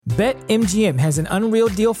BetMGM has an unreal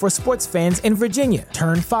deal for sports fans in Virginia.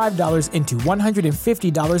 Turn $5 into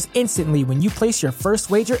 $150 instantly when you place your first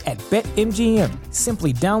wager at BetMGM.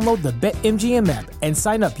 Simply download the BetMGM app and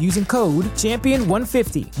sign up using code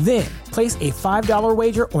Champion150. Then, place a $5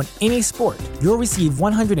 wager on any sport. You'll receive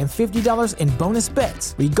 $150 in bonus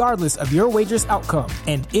bets, regardless of your wager's outcome.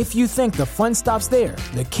 And if you think the fun stops there,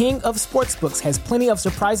 the King of Sportsbooks has plenty of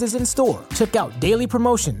surprises in store. Check out daily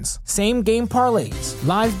promotions, same-game parlays,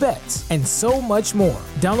 live bets, and so much more.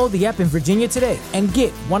 Download the app in Virginia today and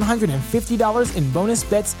get $150 in bonus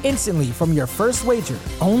bets instantly from your first wager.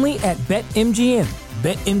 Only at BetMGM.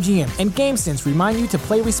 BetMGM and GameSense remind you to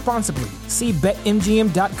play responsibly. See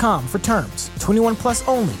BetMGM.com for terms. 21 plus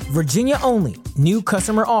only. Virginia only. New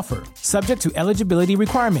customer offer. Subject to eligibility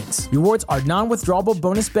requirements. Rewards are non-withdrawable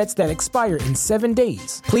bonus bets that expire in 7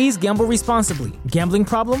 days. Please gamble responsibly. Gambling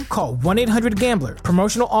problem? Call 1-800-GAMBLER.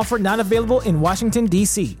 Promotional offer not available in Washington,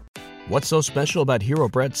 D.C. What's so special about Hero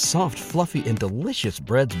Bread's soft, fluffy, and delicious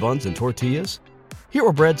breads, buns, and tortillas?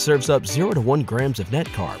 Hero Bread serves up 0 to 1 grams of net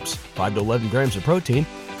carbs, 5 to 11 grams of protein,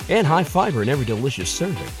 and high fiber in every delicious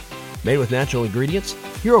serving. Made with natural ingredients,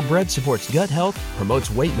 Hero Bread supports gut health, promotes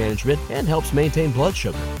weight management, and helps maintain blood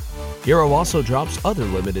sugar. Hero also drops other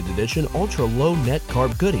limited edition ultra-low net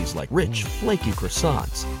carb goodies like rich, flaky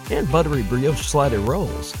croissants and buttery brioche slider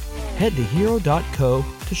rolls. Head to hero.co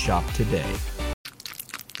to shop today.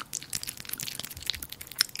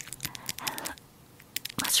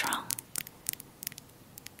 What's wrong?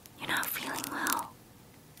 You're not feeling well?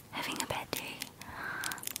 Having a bad day?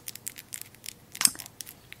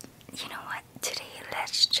 You know what? Today,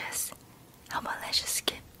 let's just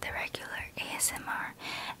skip the regular ASMR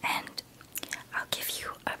and I'll give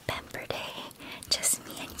you a pamper day. Just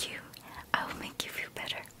me and you. I will make you feel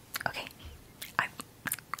better. Okay? I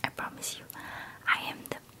promise you, I am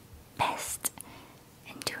the best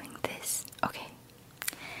in doing this. Okay?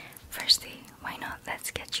 Firstly, why not?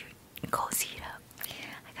 Let's get you cozied up.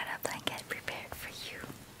 I got a blanket prepared for you.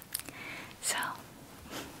 So,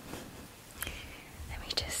 let me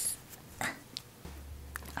just...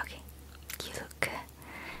 Okay, you look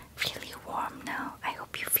really warm now. I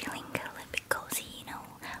hope you're feeling a little bit cozy, you know,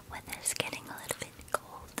 weather's getting a little bit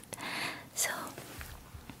cold. So,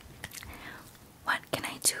 what can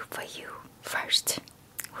I do for you? First,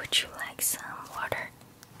 would you like some water?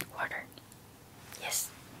 Water? Yes.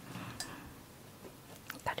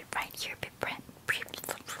 Got it right here, prepared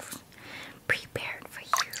for you.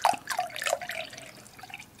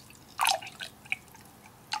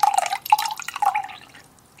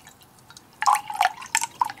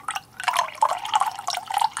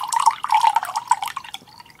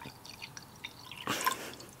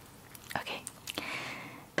 Okay.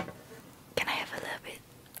 Can I have a little bit?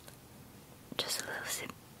 Just a little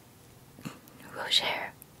sip. We'll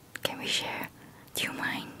share. Can we share? Do you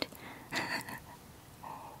mind?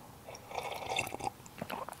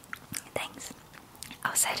 Thanks.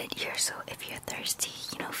 I'll set it here so if you're thirsty,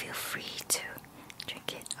 feel free to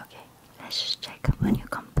drink it. Okay, let's just check up on your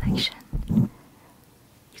complexion.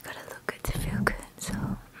 You gotta look good to feel good, so...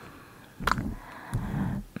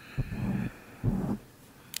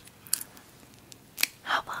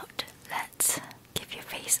 How about let's give your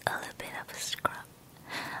face a little bit of a scrub.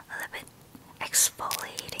 A little bit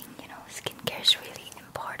exfoliating, skincare is really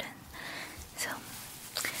important. So,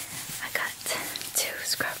 I got 2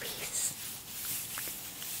 scrubbies.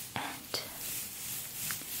 And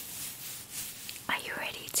are you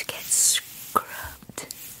ready to get scrubbed?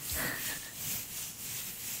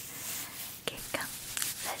 Okay, come.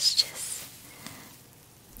 Let's just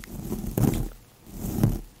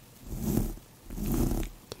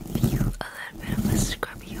give you a little bit of a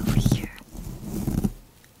scrubby over here.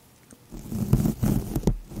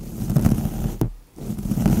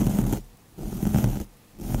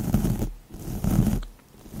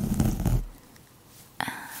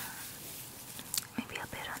 Maybe a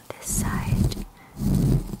bit on this side.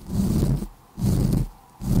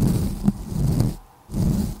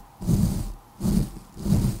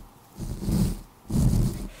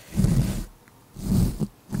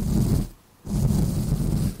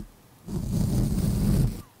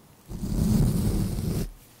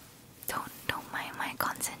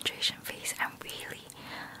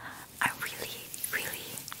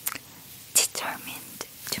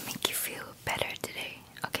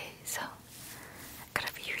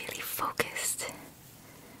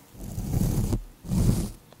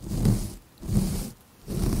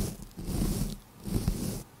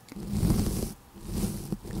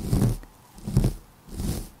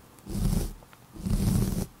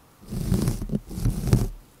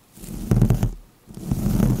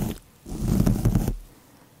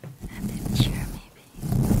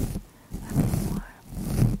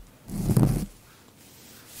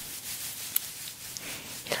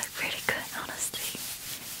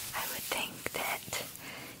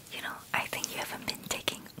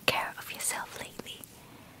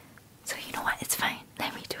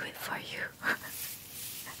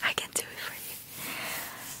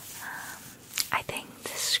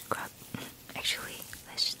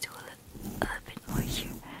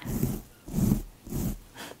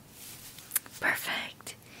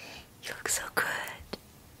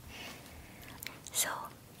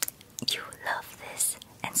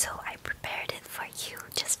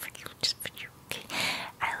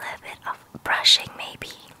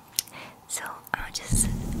 I'll just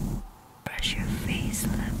brush your face a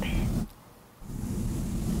little bit.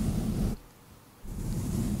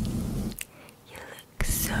 You look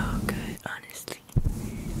so good, honestly.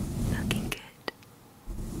 Looking good.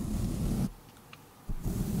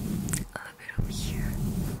 A little bit over here.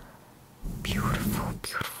 Beautiful,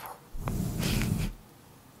 beautiful.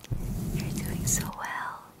 You're doing so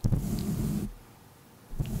well.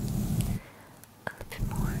 A little bit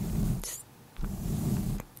more. Just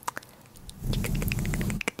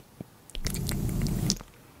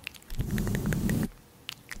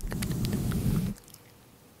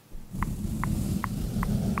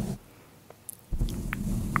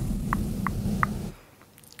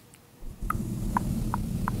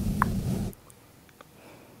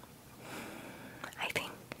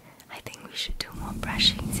I think we should do more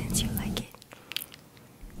brushing since you like it.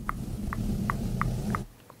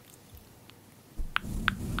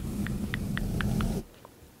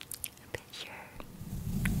 A bit here.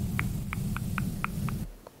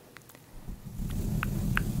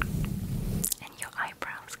 And your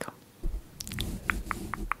eyebrows, come.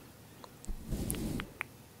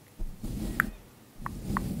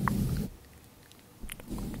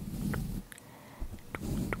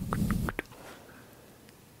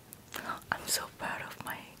 I'm so proud of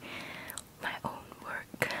my own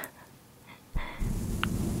work.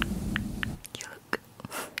 You look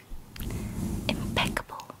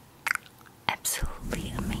impeccable.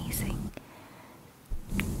 Absolutely amazing.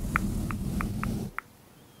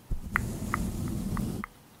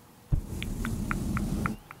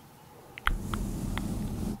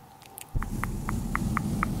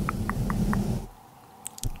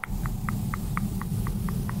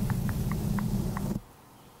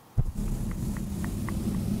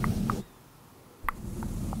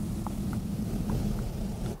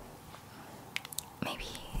 Maybe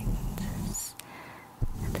this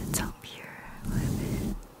at the top here a little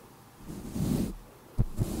bit.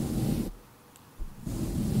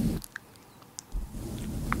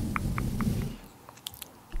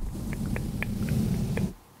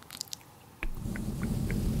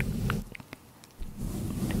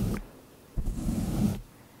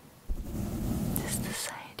 Just the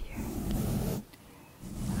side here.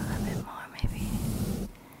 A little bit more maybe.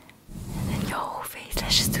 And then your whole face.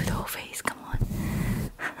 Let's just do the whole face. Come on.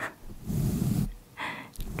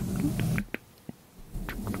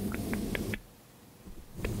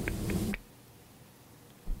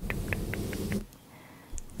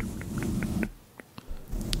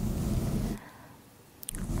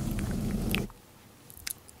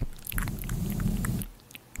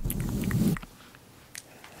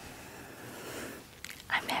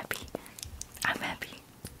 I'm happy. I'm happy.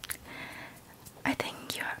 I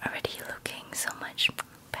think you're already looking so much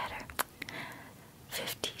better.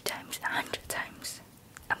 50 times, 100 times,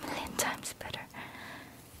 a million times better.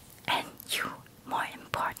 And you, more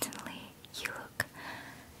importantly, you look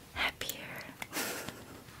happier.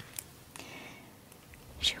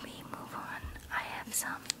 Should we move on? I have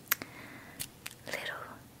some little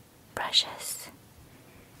brushes,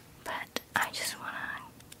 but I just wanna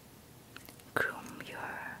groom your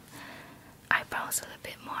eyebrows a little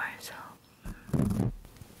bit more, so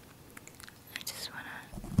I just wanna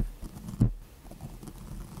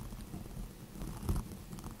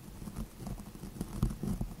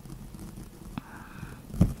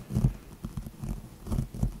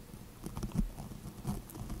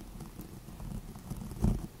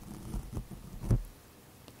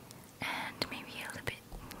and maybe a little bit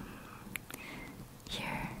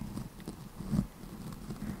here.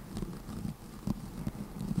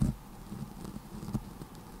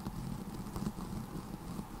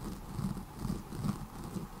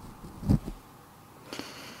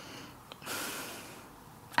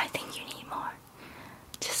 I think you need more.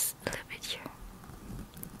 Just a little bit here.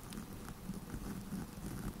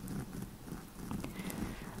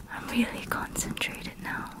 I'm really concentrated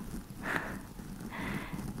now.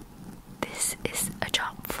 This is a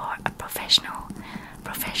job for a professional.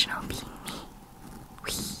 Professional being me.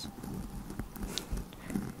 Whee.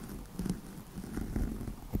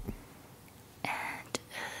 And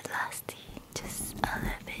lastly, just a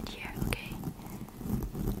little bit here, okay?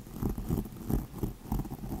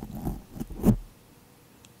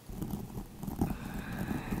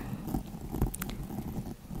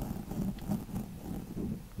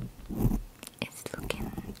 It's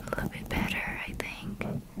looking a little bit better, I think.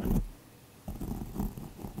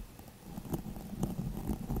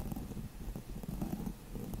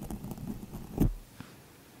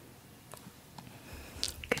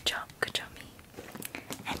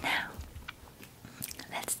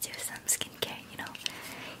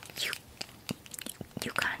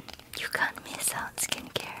 miss out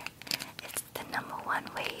skincare. It's the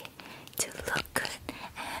 #1 way to look good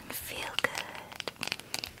and feel good.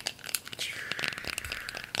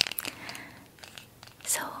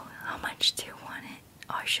 So, how much do you want it?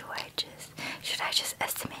 Or should I just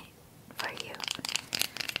estimate for you?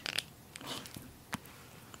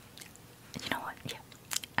 You know what? Yeah,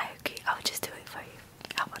 I agree. I'll just do it for you.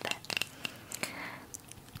 How about that?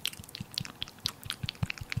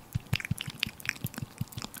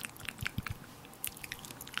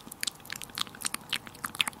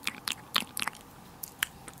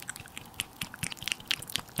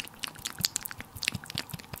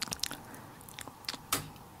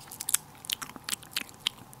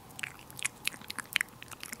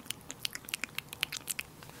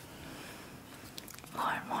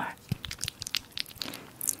 More and more.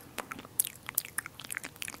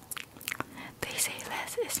 They say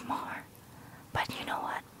less is more, but you know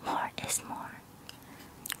what? More is more.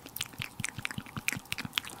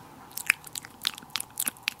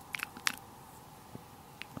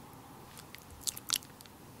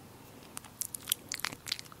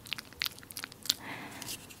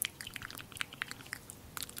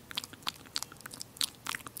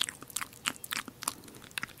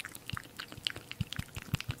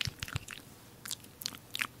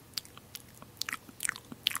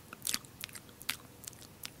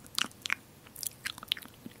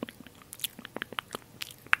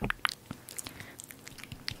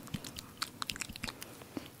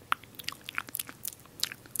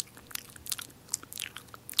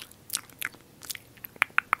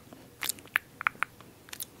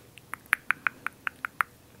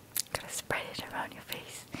 Gotta spread it around your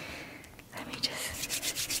face. Let me just.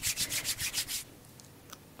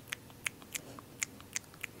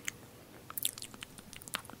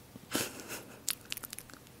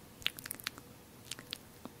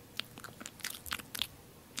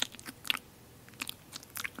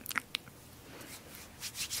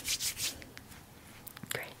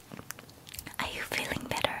 Great. Are you feeling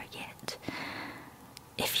better yet?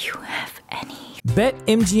 If you have any.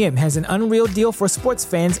 BetMGM has an unreal deal for sports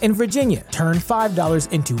fans in Virginia. Turn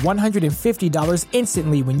 $5 into $150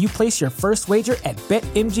 instantly when you place your first wager at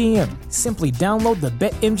BetMGM. Simply download the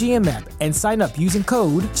BetMGM app and sign up using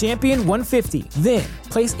code Champion150. Then,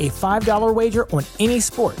 place a $5 wager on any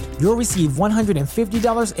sport. You'll receive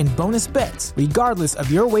 $150 in bonus bets, regardless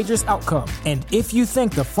of your wager's outcome. And if you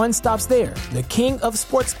think the fun stops there, the King of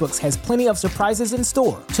Sportsbooks has plenty of surprises in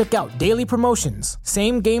store. Check out daily promotions,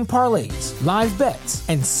 same-game parlays, live bets,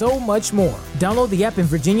 and so much more. Download the app in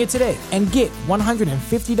Virginia today and get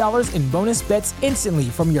 $150 in bonus bets instantly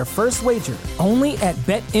from your first wager. Only at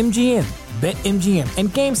BetMGM. BetMGM and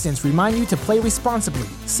GameSense remind you to play responsibly.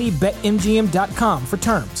 See BetMGM.com for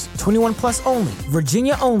terms. 21 plus only.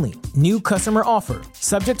 Virginia only. New customer offer.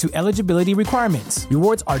 Subject to eligibility requirements.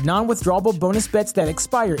 Rewards are non-withdrawable bonus bets that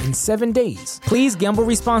expire in 7 days. Please gamble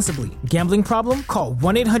responsibly. Gambling problem? Call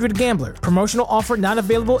 1-800-GAMBLER. Promotional offer not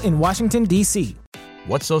available in Washington, D.C.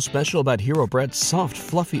 What's so special about Hero Bread's soft,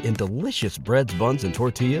 fluffy, and delicious breads, buns, and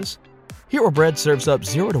tortillas? Hero Bread serves up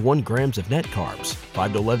 0 to 1 grams of net carbs,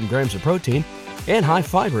 5 to 11 grams of protein, and high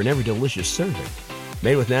fiber in every delicious serving.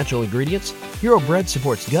 Made with natural ingredients, Hero Bread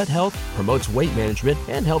supports gut health, promotes weight management,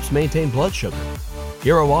 and helps maintain blood sugar.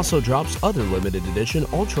 Hero also drops other limited edition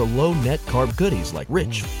ultra-low net carb goodies like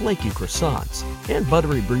rich, flaky croissants and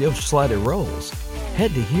buttery brioche slider rolls.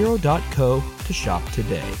 Head to hero.co to shop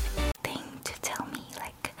today. Thing to tell me,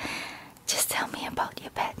 like, just tell me about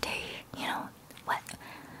your bad day. You know,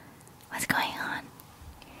 what's going on?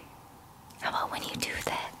 How about when you do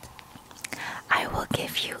that, I will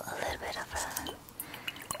give you a little bit of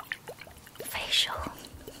a facial.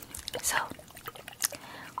 So,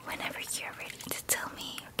 whenever you're ready to tell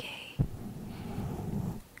me, okay?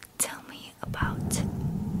 Tell me about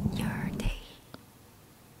your day.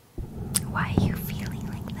 Why are you feeling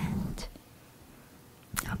like that?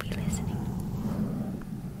 I'll be listening.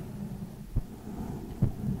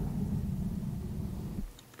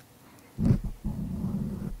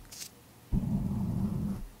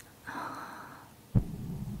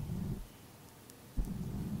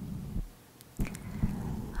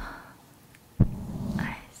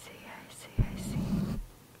 I see.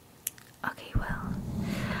 Okay, well,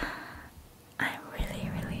 I'm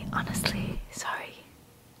really, honestly sorry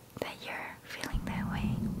that you're feeling that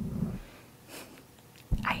way.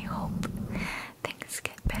 I hope things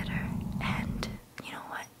get better, and you know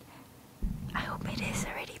what? I hope it is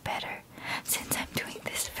already better since I'm doing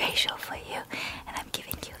this facial for you and I'm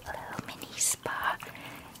giving you a little mini spa.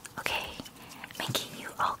 Okay, making you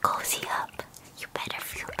all cozy up. You better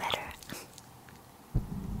feel better.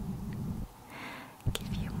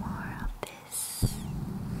 Give you more of this.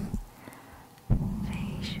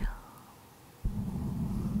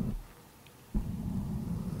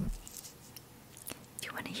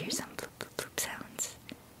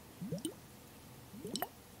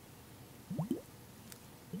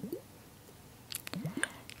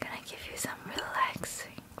 some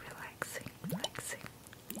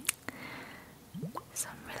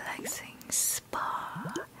some relaxing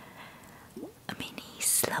spa, a mini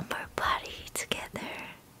slumber party together.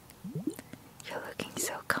 You're looking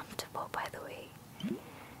so comfortable, by the way.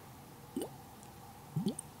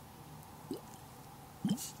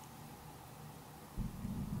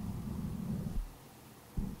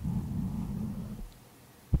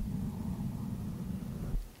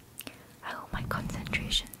 I hope my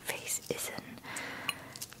concentration face isn't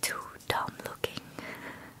too dumb looking.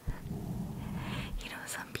 You know,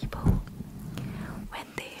 some people, when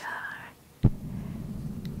they are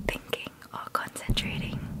thinking or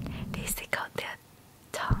concentrating, they stick out their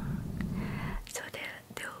tongue. So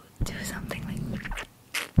they'll do something like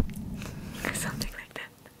something like that.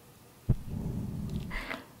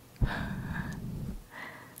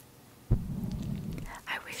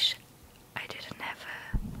 I wish I didn't have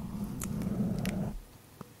a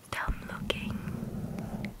dumb looking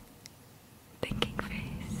thinking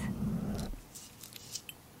face.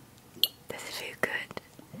 Does it feel good?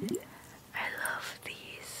 I love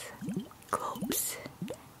these globes.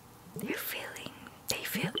 They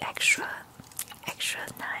feel extra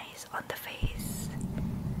nice on the face.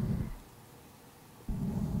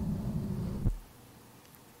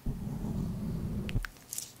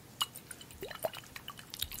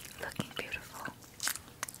 Looking beautiful.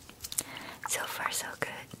 So far so good.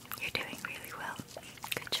 You're doing really well.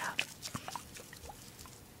 Good job.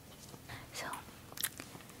 So,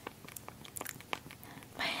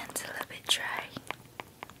 my hand's a little bit dry.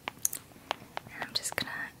 And I'm just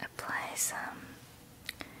gonna apply some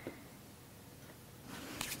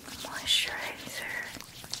moisturizer.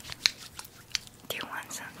 Do you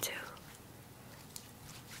want some too?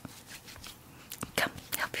 Come,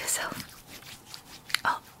 help yourself.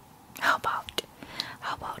 Oh, how about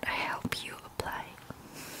I help you apply?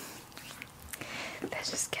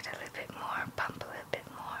 Let's just get a little bit more, pump a little bit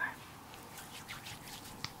more.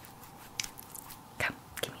 Come,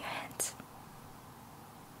 give me your hands.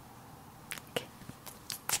 Okay.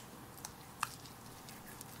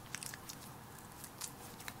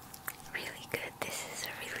 Really good. This is a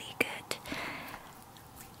really good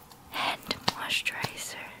hand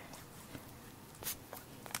moisturizer.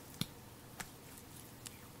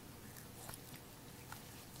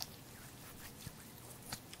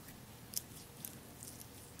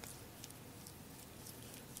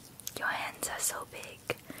 Your hands are so big.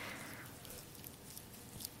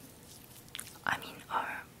 I mean, or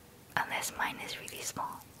unless mine is really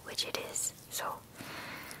small, which it is, so.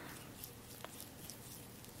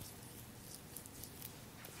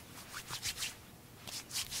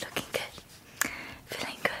 Looking good.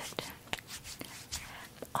 Feeling good.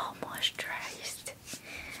 All moisturized.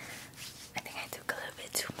 I think I took a little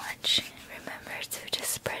bit too much. Remember to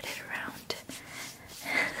just spread it around.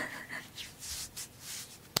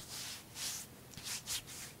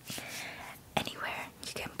 Anywhere.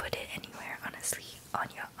 You can put it anywhere, honestly. On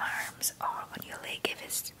your arms or on your leg if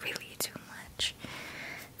it's really too much.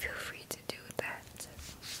 Feel free to do that.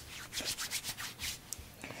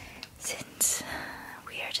 Since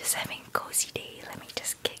we are just having a cozy day, let me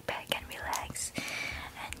just kick back and relax.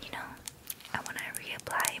 And you know, I want to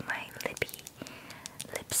reapply my lipstick.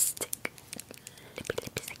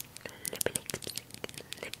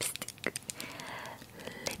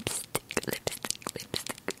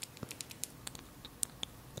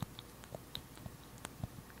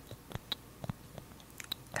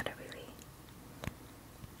 Gotta really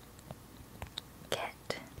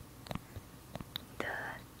get the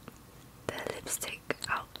lipstick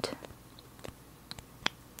out.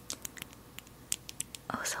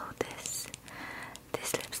 Also, this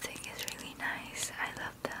lipstick is really nice. I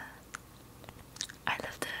love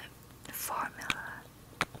the formula.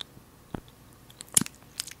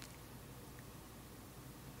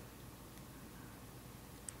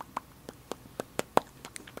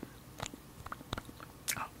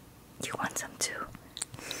 Oh, you want some too?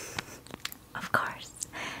 Of course.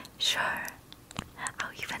 Sure.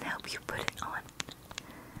 I'll even help you put it on.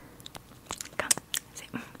 Come. Say,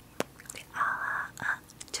 say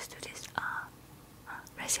just do this.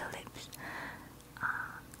 Raise your lips.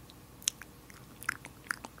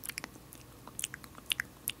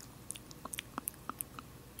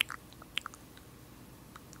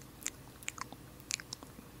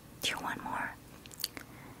 Do you want more?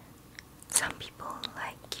 Some people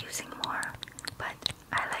like using more, but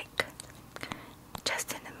I like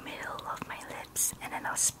just in the middle of my lips, and then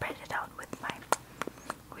I'll spread it out with my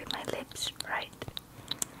lips, right?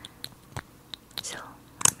 So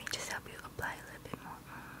let me just help you apply a little bit more.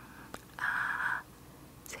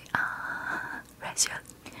 Say raise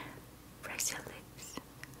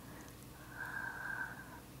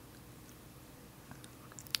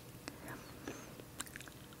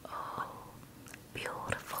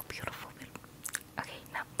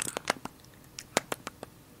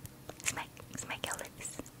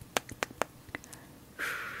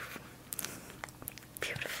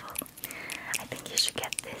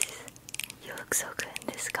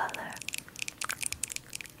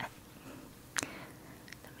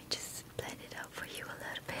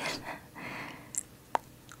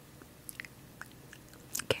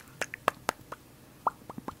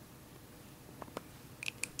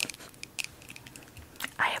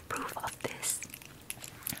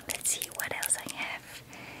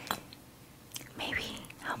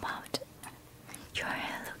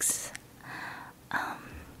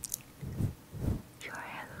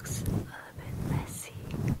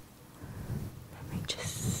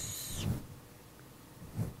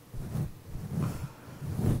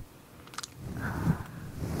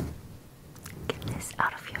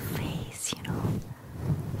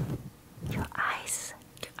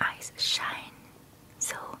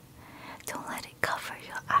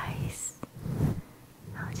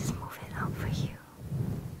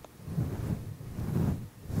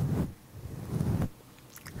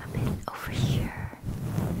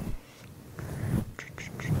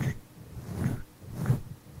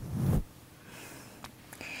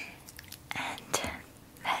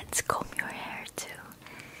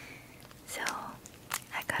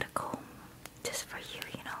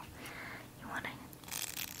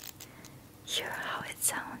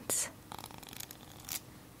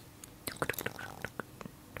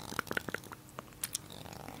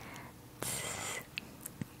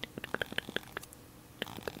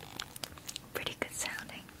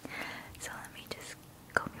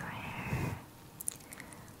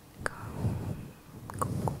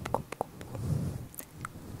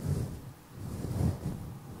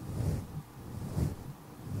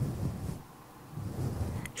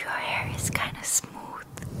is kind of smooth.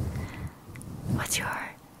 What's your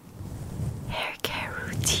hair care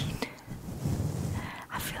routine?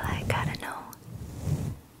 I feel like I gotta know.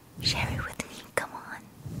 Share it with me, come on.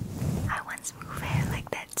 I want smooth hair like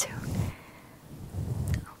that too.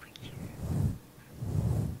 Over here.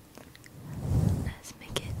 Let's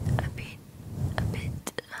make it a bit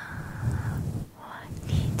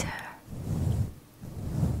neater.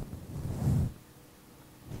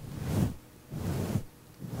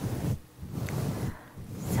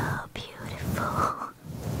 So beautiful.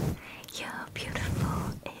 You're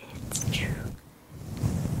beautiful, it's true.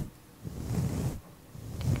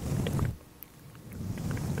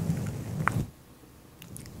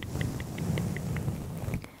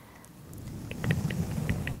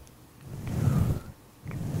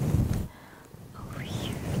 Over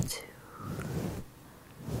here too.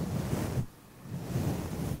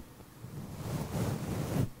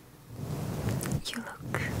 You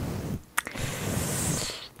look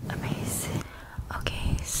amazing.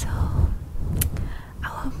 Okay, so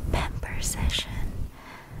our pamper session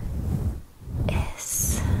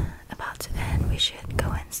is about to end. We should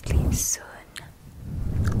go and sleep soon.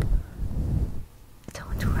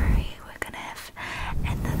 Don't worry, we're gonna have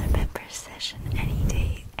another pamper session any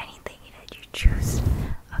day, anything that you choose.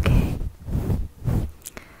 Okay?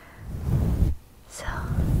 So,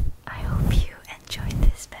 I hope you enjoyed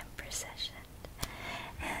this pamper session.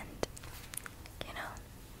 And,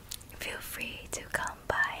 feel free to come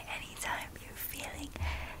by anytime you're feeling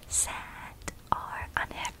sad or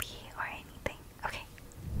unhappy or anything. Okay?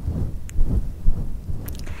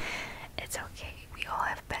 It's okay. We all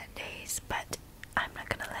have bad days, but I'm not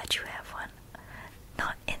gonna let you have one.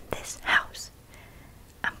 Not in this house.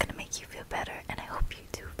 I'm gonna make you feel better, and I hope you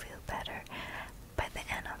do feel better by the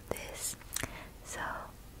end of this. So,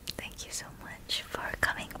 thank you so much for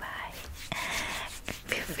coming by.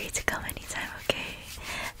 Feel free to come anytime, okay?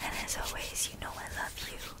 And as always, you know I love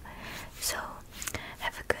you. So,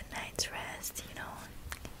 have a good night's rest,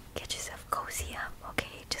 Get yourself cozy up,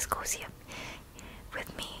 okay? Just cozy up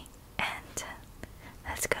with me, and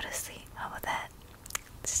let's go to sleep. How about that?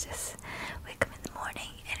 Let's just wake up in the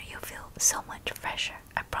morning and you'll feel so much fresher.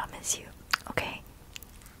 I promise you, okay?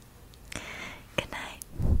 Good night.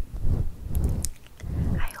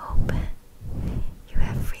 I hope you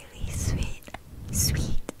have really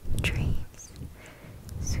sweet dreams.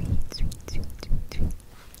 Sweet.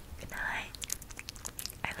 Good night.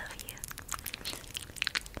 I love you.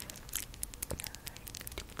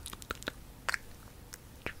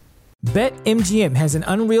 BetMGM has an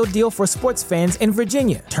unreal deal for sports fans in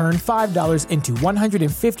Virginia. Turn $5 into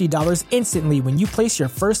 $150 instantly when you place your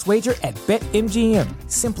first wager at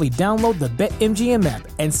BetMGM. Simply download the BetMGM app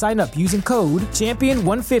and sign up using code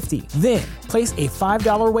Champion150. Then, place a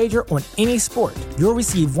 $5 wager on any sport. You'll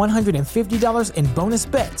receive $150 in bonus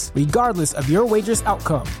bets, regardless of your wager's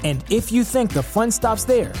outcome. And if you think the fun stops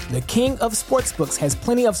there, the king of sportsbooks has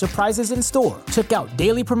plenty of surprises in store. Check out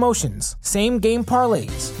daily promotions, same-game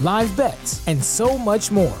parlays, live bets, and so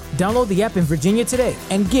much more. Download the app in Virginia today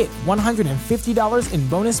and get $150 in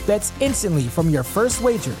bonus bets instantly from your first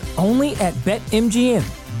wager. Only at BetMGM.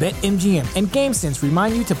 BetMGM and GameSense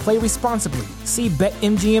remind you to play responsibly. See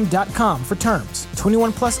BetMGM.com for terms.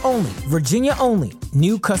 21 plus only. Virginia only.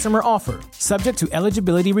 New customer offer. Subject to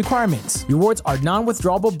eligibility requirements. Rewards are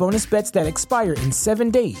non-withdrawable bonus bets that expire in 7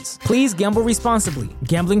 days. Please gamble responsibly.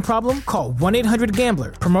 Gambling problem? Call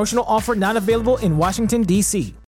 1-800-GAMBLER. Promotional offer not available in Washington, D.C.